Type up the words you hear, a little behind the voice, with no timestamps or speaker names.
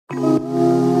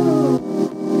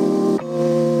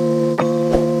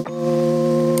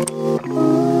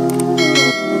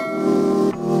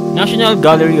National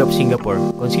Gallery of Singapore,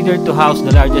 considered to house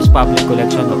the largest public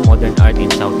collection of modern art in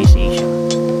Southeast Asia.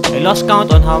 I lost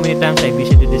count on how many times I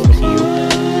visited this museum,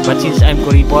 but since I'm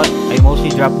kuripot, I mostly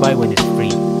drop by when it's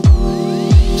free.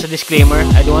 As a disclaimer,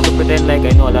 I don't want to pretend like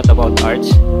I know a lot about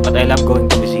arts, but I love going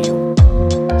to museum.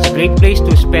 It's a great place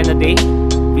to spend a day,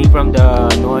 free from the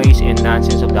noise and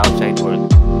nonsense of the outside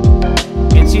world.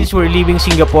 And since we're leaving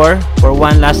Singapore, for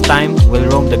one last time, we'll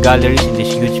roam the galleries in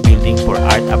this huge building for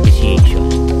art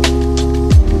appreciation.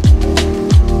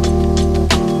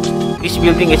 This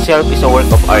building itself is a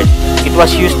work of art. It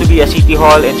was used to be a city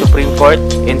hall and Supreme Court,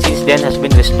 and since then has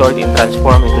been restored and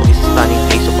transformed into this stunning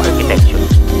place of architecture.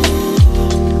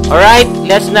 Alright,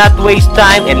 let's not waste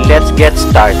time and let's get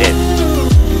started.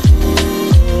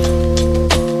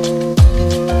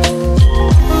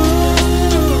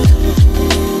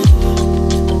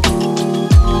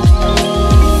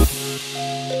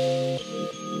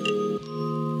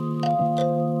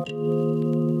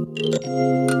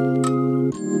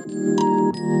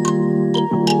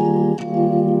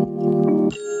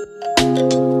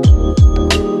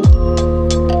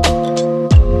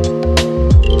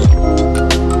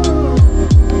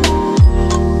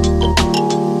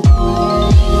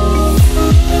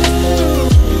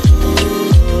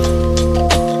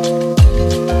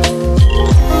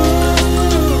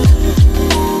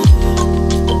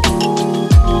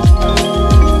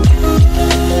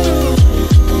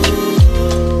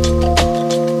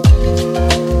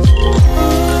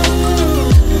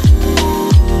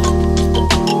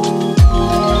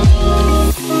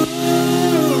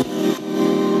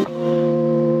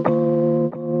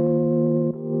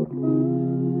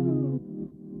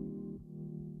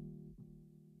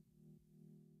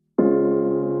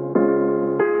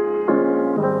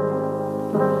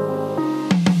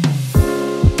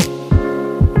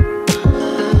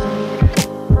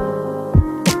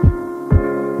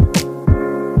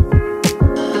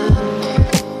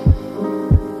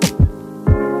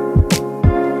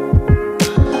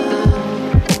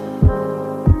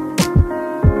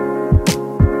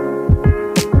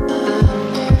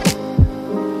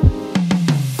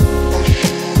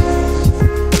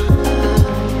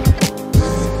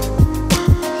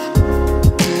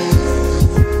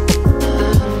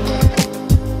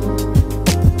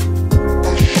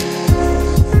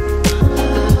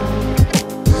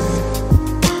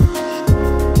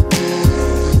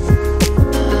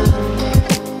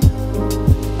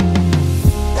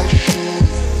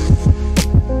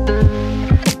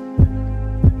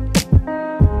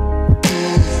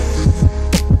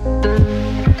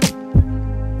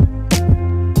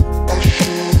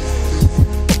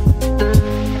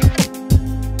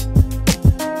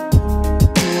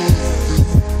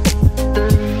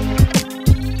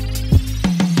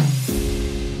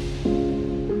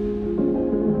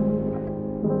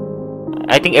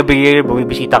 I think every year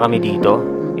bumibisita kami dito,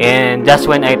 and just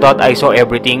when I thought I saw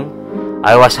everything,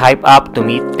 I was hyped up to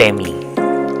meet Temi.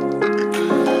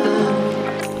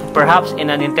 Perhaps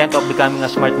in an intent of becoming a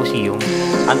smart museum,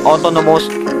 an autonomous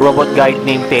robot guide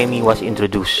named Temi was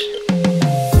introduced.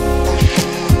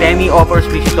 Temi offers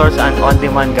visitors an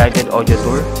on-demand guided audio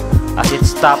tour as it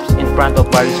stops in front of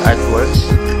various artworks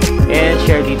and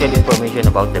share detailed information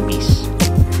about the piece.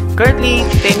 Currently,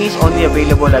 Temi is only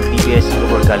available at DBS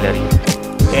Singapore Gallery,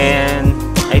 and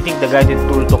I think the guided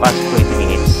tour took us 20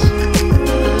 minutes.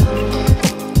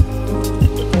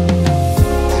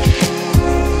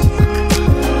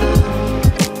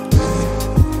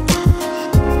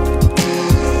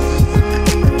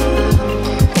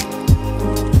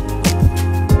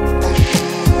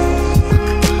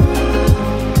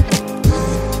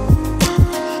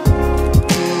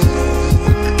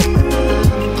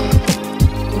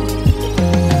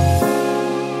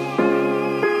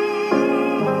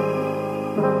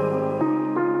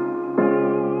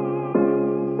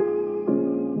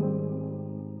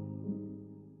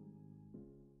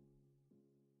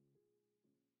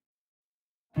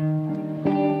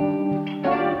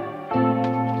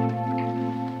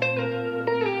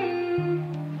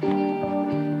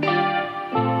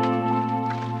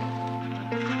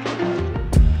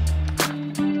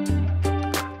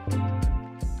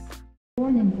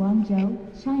 Born in Guangzhou,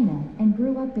 China, and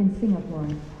grew up in Singapore.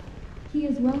 He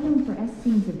is well known for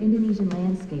scenes of Indonesian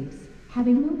landscapes,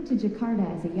 having moved to Jakarta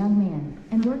as a young man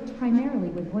and worked primarily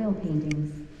with oil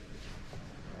paintings.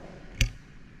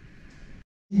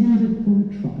 Intended for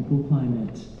a tropical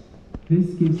climate.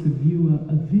 This gives the viewer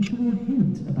a visual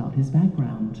hint about his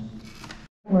background.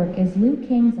 Work is Liu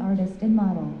Kang's artist and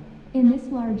model. In this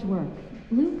large work,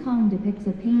 Liu Kang depicts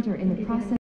a painter in the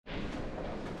process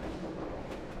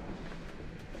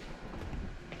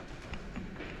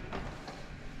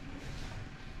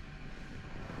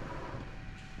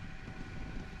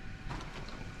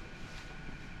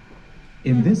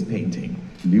In this painting,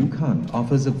 Liu Kang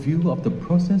offers a view of the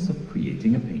process of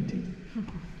creating a painting.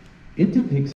 It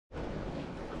depicts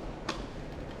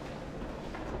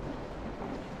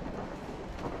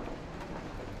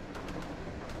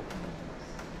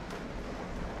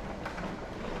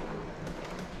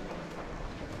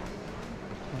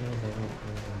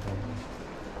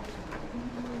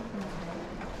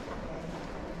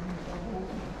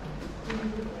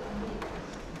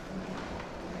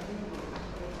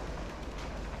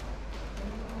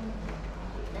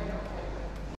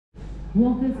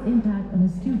Walker's impact on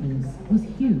his students was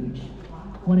huge.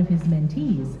 One of his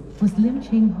mentees was Lim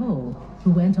Ching-ho,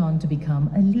 who went on to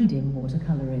become a leading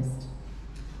watercolorist.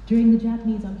 During the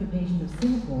Japanese occupation of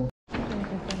Singapore,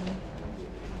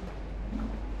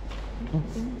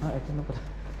 ito na pala.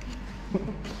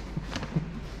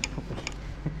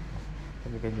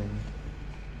 Sabi ka dyan.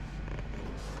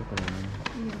 Ito pala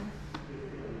yun.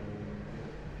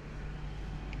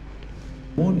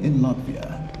 Born in Latvia,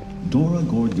 Dora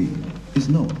Gordine is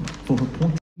known for her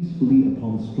portrait peacefully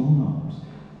upon strong arms,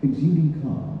 exuding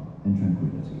calm and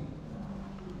tranquility.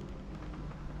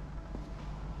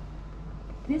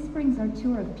 This brings our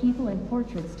tour of people and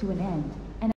portraits to an end.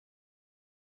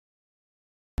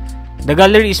 The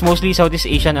gallery is mostly Southeast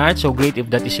Asian art, so great if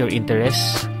that is your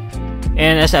interest.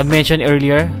 And as I mentioned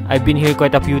earlier, I've been here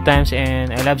quite a few times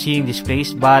and I love seeing this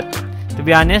place, but to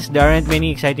be honest, there aren't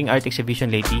many exciting art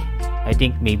exhibitions lately. I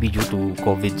think maybe due to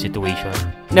COVID situation.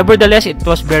 Nevertheless, it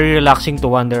was very relaxing to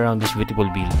wander around this beautiful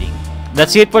building.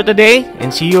 That's it for today,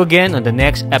 and see you again on the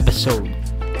next episode.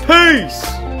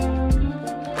 Peace!